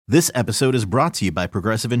This episode is brought to you by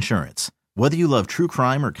Progressive Insurance. Whether you love true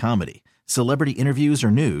crime or comedy, celebrity interviews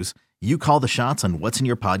or news, you call the shots on what's in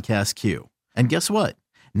your podcast queue. And guess what?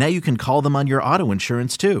 Now you can call them on your auto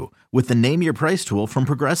insurance too with the Name Your Price tool from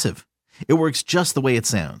Progressive. It works just the way it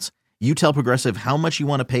sounds. You tell Progressive how much you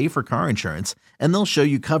want to pay for car insurance, and they'll show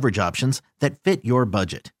you coverage options that fit your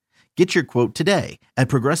budget. Get your quote today at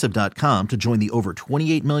Progressive.com to join the over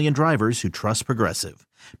 28 million drivers who trust Progressive.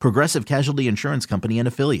 Progressive Casualty Insurance Company and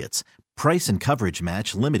Affiliates. Price and coverage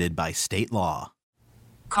match limited by state law.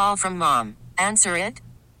 Call from mom. Answer it.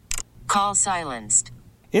 Call silenced.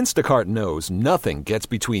 Instacart knows nothing gets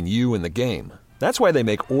between you and the game. That's why they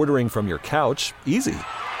make ordering from your couch easy.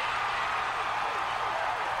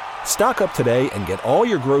 Stock up today and get all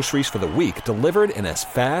your groceries for the week delivered in as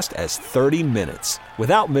fast as 30 minutes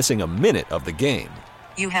without missing a minute of the game.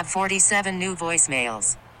 You have 47 new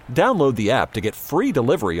voicemails. Download the app to get free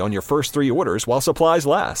delivery on your first 3 orders while supplies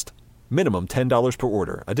last. Minimum $10 per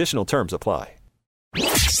order. Additional terms apply.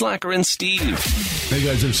 Slacker and Steve. Hey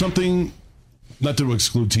guys, there's something, not to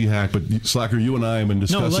exclude T-Hack, but Slacker, you and I have been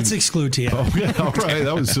discussing. No, let's exclude T-Hack. Oh, yeah, all right.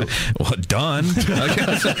 That was well done.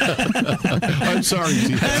 I'm sorry,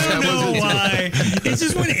 T-Hack. I don't know why. It's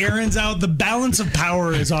just when Aaron's out, the balance of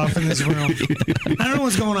power is off in this room. I don't know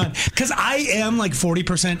what's going on. Because I am like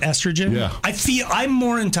 40% estrogen. Yeah. I feel I'm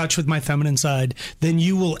more in touch with my feminine side than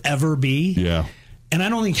you will ever be. Yeah. And I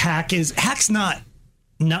don't think Hack's not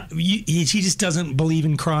he just doesn't believe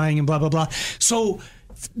in crying and blah, blah, blah. So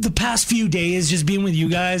the past few days, just being with you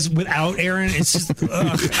guys without Aaron, it's just,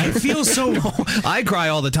 I feel so... I cry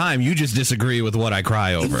all the time. You just disagree with what I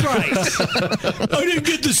cry over. Right. I didn't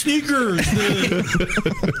get the sneakers.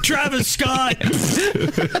 The Travis Scott.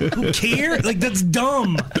 Who cares? Like, that's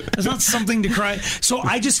dumb. That's not something to cry. So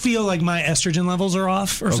I just feel like my estrogen levels are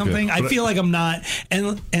off or something. I feel like I'm not.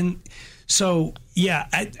 And so, yeah,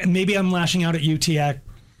 maybe I'm lashing out at you, Tiak.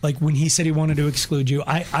 Like when he said he wanted to exclude you,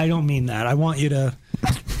 I don't mean that. I want you to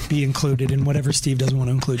be included in whatever Steve doesn't want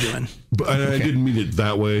to include you in. But I didn't mean it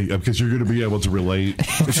that way because you're going to be able to relate.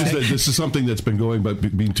 This is something that's been going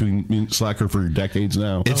between me and Slacker for decades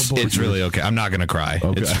now. It's really okay. I'm not going to cry.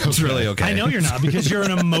 Okay. It's really okay. I know you're not because you're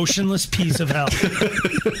an emotionless piece of hell.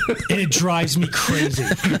 And it drives me crazy.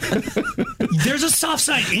 There's a soft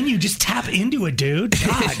side in you. Just tap into it, dude.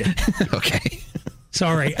 God. Okay.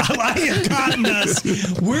 Sorry, I have gotten us.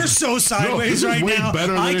 We're so sideways right now.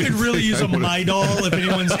 I could really use a Midol if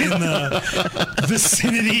anyone's in the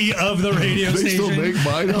vicinity of the radio station. They still make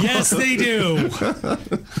Midol? Yes, they do.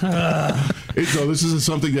 So this is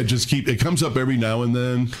something that just it comes up every now and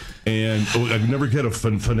then, and I've never had a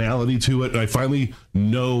finality to it, and I finally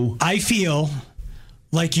know. I feel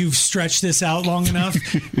like you've stretched this out long enough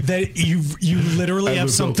that you literally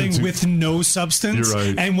have something with no substance. You're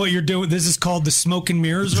right. And what you're doing, this is called the Smoke and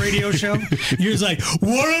Mirrors radio show. You're just like,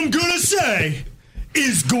 what I'm going to say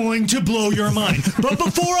is going to blow your mind. But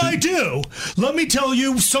before I do, let me tell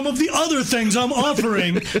you some of the other things I'm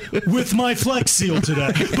offering with my Flex Seal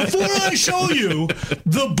today. Before I show you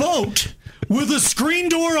the boat with a screen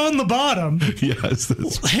door on the bottom, yes,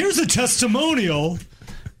 here's a testimonial.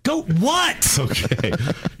 Go what? Okay.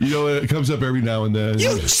 It comes up every now and then.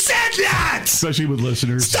 You said that! Especially with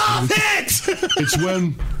listeners. Stop it!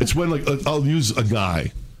 It's when like I'll use a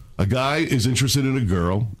guy. A guy is interested in a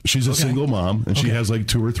girl. She's a single mom and she has like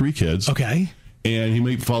 2 or 3 kids. Okay. And he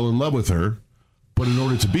might fall in love with her, but in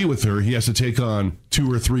order to be with her, he has to take on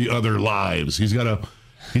 2 or 3 other lives. He's got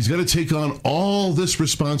to take on all this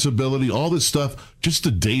responsibility, all this stuff just to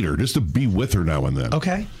date her, just to be with her now and then.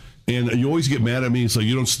 Okay. And you always get mad at me. It's like,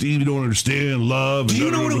 Steve, you don't understand love. Do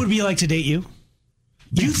you know what it would be like to date you?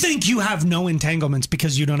 You think you have no entanglements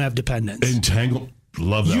because you don't have dependents.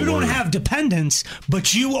 Love that You don't word. have dependents,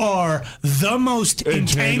 but you are the most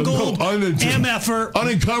entangled MFer.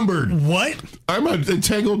 Unencumbered. What? I'm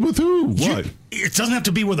entangled with who? What? It doesn't have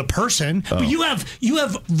to be with a person, but you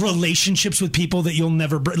have relationships with people that you'll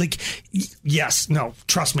never yes, no,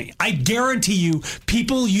 trust me. I guarantee you,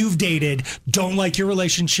 people you've dated don't like your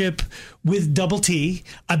relationship with Double T.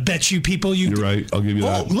 I bet you people You're right. I'll give you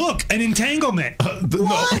that. Oh, look, an entanglement. What?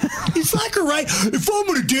 No. It's like a right. If I'm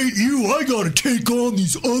going to date you, I got to take on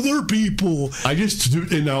these other people.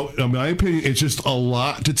 In my opinion, it's just a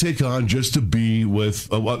lot to take on just to be with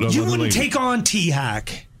a You wouldn't lady. take on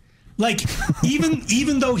T-Hack. Like,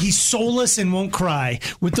 even though he's soulless and won't cry,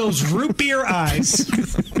 with those root beer eyes,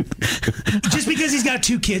 just because he's got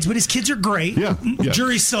 2 kids, but his kids are great. Yeah.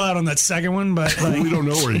 Jury's still out on that second one, but We don't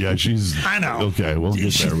know her yet. I know. Okay, we'll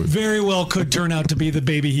get she there. very well could turn out to be the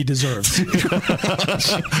baby he deserves.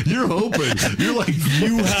 You're hoping. You're like,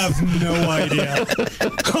 you have no idea.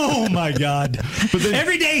 Oh my God. But then,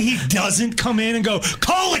 every day he doesn't come in and go,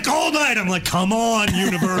 colic all night. I'm like, come on,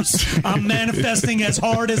 universe. I'm manifesting as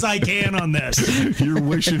hard as I can on this. You're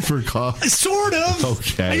wishing for colic. Sort of.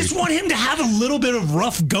 Okay. I just want him to have a little bit of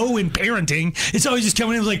rough go in parenting. It's always just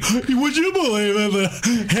coming in like, would you believe it?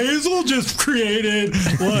 That Hazel just created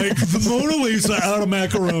like the Mona Lisa out of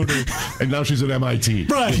macaroni. And now she's at MIT.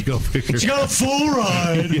 Right. She got a full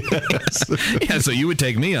ride. Yes. Yeah, so you would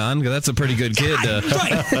take me on, because that's a pretty good kid.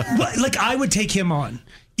 Right. Like, I would take him on.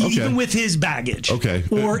 Even with his baggage,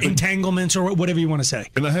 or entanglements, or whatever you want to say.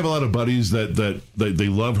 And I have a lot of buddies that they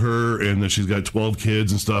love her, and that she's got 12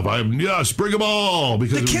 kids and stuff. Yes, bring them all,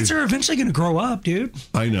 because the kids are eventually going to grow up, dude.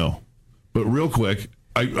 I know, but real quick,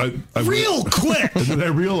 real quick, and then I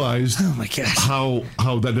realized, oh my gosh, how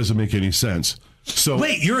that doesn't make any sense. So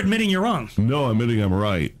wait, you're admitting you're wrong? No, I'm admitting I'm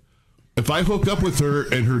right. If I hook up with her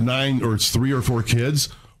and her 3 or 4 kids,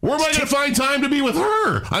 where am I going to find time to be with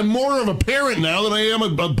her? I'm more of a parent now than I am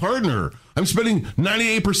a partner. I'm spending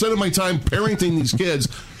 98% of my time parenting these kids,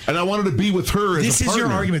 and I wanted to be with her as a partner. This is your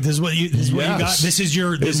argument. This is what you got. This is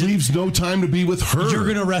your. It leaves no time to be with her. You're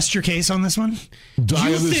going to rest your case on this one? Die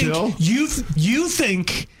on this hill? You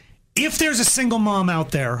think if there's a single mom out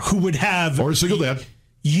there who would have... Or a single dad.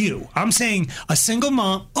 I'm saying a single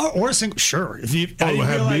mom, or a single... Sure. If you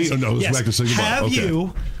have me? Oh, no, let's back to single mom. Have okay.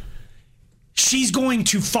 you... She's going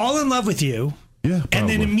to fall in love with you, and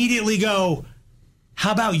then immediately go,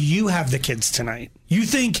 how about you have the kids tonight? You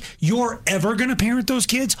think you're ever going to parent those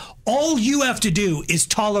kids? All you have to do is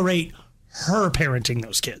tolerate her parenting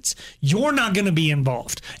those kids. You're not going to be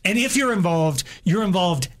involved. And if you're involved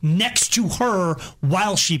next to her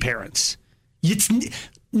while she parents.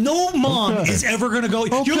 No mom is ever going to go,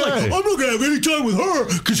 you're like, I'm not going to have any time with her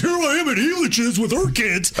because here I am at Elitch's with her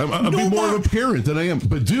kids. I'm being more of a parent than I am.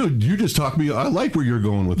 But dude, you just talked me. I like where you're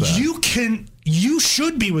going with that. You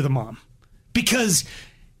should be with a mom because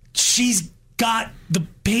she's got the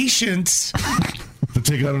patience to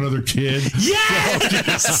take on another kid.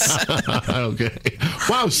 Yes. Okay.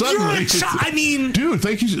 Wow. Suddenly, dude,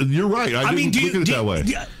 thank you. You're right. I didn't look at it that way.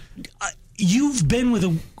 You've been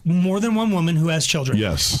with more than one woman who has children.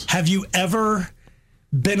 Yes. Have you ever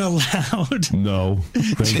been allowed? No.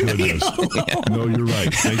 Thank goodness. No, you're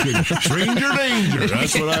right. Thank goodness. Stranger danger.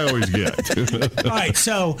 That's what I always get. All right.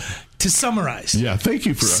 So to summarize. Yeah. Thank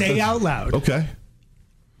you for say out loud. Okay.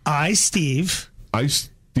 I, Steve,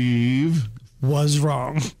 was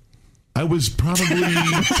wrong. I was probably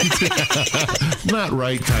not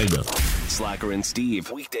right, kind of. Slacker and Steve,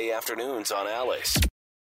 weekday afternoons on Alice.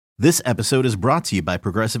 This episode is brought to you by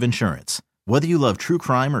Progressive Insurance. Whether you love true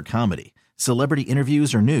crime or comedy, celebrity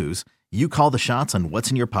interviews or news, you call the shots on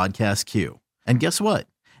what's in your podcast queue. And guess what?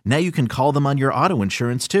 Now you can call them on your auto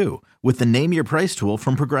insurance too with the Name Your Price tool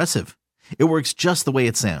from Progressive. It works just the way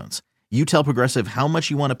it sounds. You tell Progressive how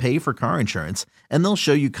much you want to pay for car insurance, and they'll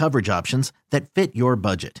show you coverage options that fit your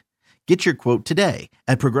budget. Get your quote today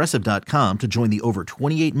at Progressive.com to join the over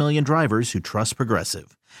 28 million drivers who trust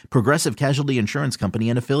Progressive. Progressive Casualty Insurance Company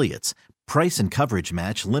and Affiliates. Price and coverage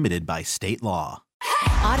match limited by state law.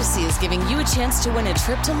 Odyssey is giving you a chance to win a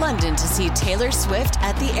trip to London to see Taylor Swift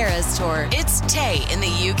at the Eras Tour. It's Tay in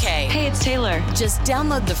the UK. Hey, it's Taylor. Just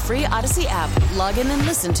download the free Odyssey app, log in and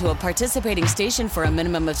listen to a participating station for a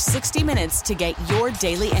minimum of 60 minutes to get your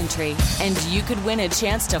daily entry. And you could win a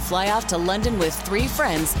chance to fly off to London with 3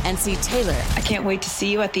 friends and see Taylor. I can't wait to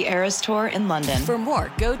see you at the Eras Tour in London. For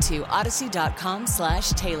more, go to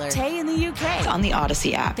odyssey.com/Taylor. Tay in the UK. It's on the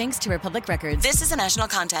Odyssey app. Thanks to Republic Records. This is a national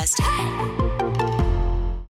contest.